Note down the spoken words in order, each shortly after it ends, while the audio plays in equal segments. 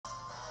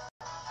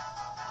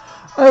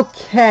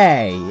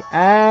Okay,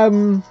 I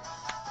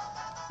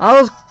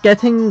was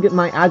getting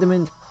my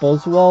adamant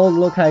Buzzwolde.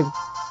 Look, I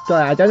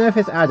don't know if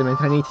it's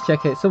adamant, I need to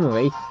check its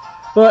summary.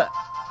 But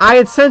I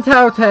had sent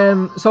out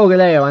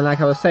Solgaleo, and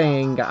like I was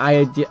saying,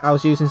 I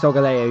was using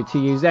Solgaleo to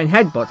use Zen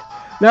Headbutt.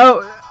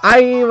 No,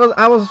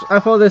 I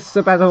thought this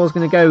battle was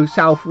going to go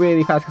south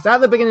really fast, because at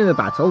the beginning of the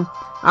battle,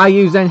 I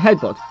used Zen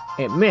Headbutt.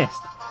 It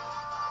missed.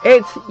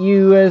 It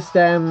used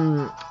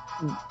the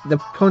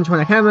punch one.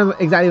 I can't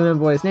exactly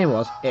remember what its name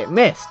was. It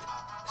missed.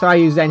 So I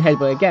used Zen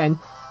Headbutt again.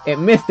 It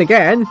missed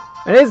again,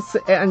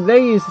 and they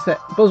used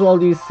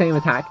Buzzwolde used the same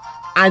attack,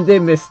 and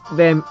their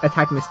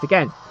attack missed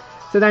again.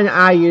 So then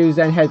I used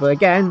Zen Headbutt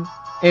again.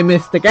 It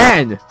missed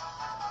again,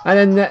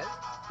 and then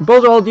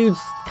Buzzwolde used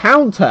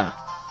counter,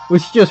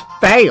 which just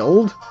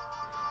failed.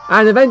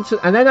 And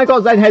then I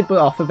got Zen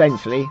Headbutt off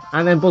eventually,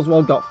 and then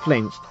Buzzwolde got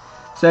flinched.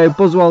 So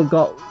Buzzwolde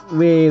got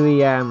really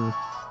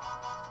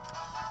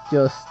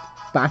just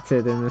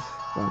battered in this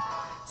one.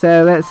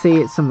 So let's see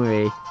its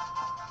summary.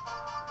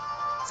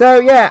 So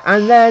yeah,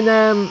 and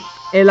then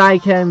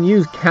it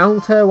used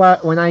counter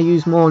when I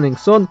used Morning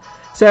Sun.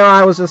 So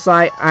I was just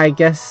like, I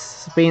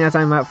guess being as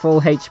I'm at full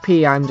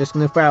HP, I'm just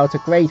going to throw out a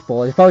Great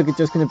Ball. It's probably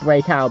just going to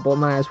break out, but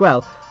might as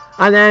well.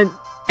 And then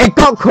it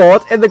got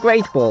caught in the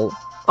Great Ball.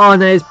 Oh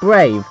no, it's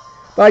brave.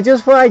 But I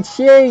just thought I'd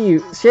share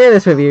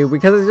this with you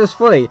because it's just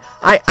funny.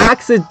 I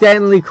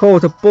accidentally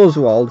caught a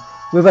Buzzwolde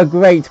with a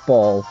Great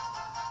Ball.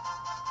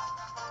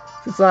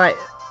 It's like,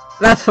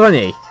 that's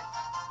funny.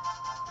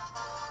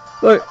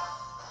 Look.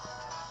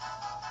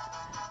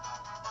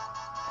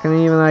 Can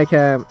I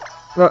even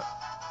look.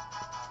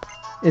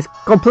 It's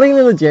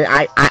completely legit.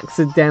 I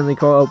accidentally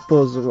caught a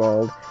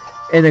Buzzwolde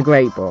in a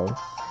Great Ball.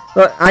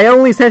 Look, I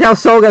only sent out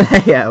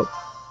Solgaleo.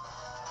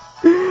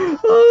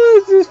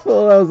 Oh, I just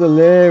thought that was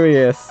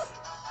hilarious.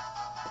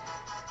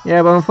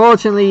 Yeah, but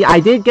unfortunately, I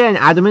did get an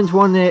adamant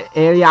one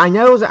earlier. I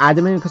know it was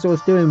adamant because it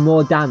was doing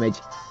more damage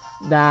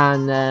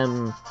than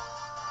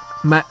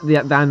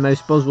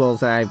most Buzzwoldes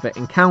that I've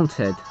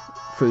encountered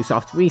through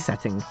soft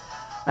resetting.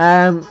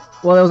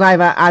 Well, it was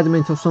either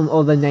adamant or some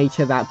other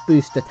nature that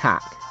boost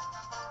attack.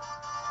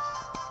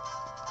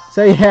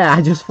 So yeah,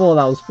 I just thought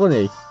that was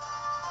funny.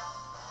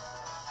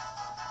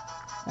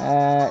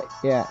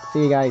 Yeah,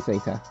 see you guys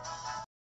later.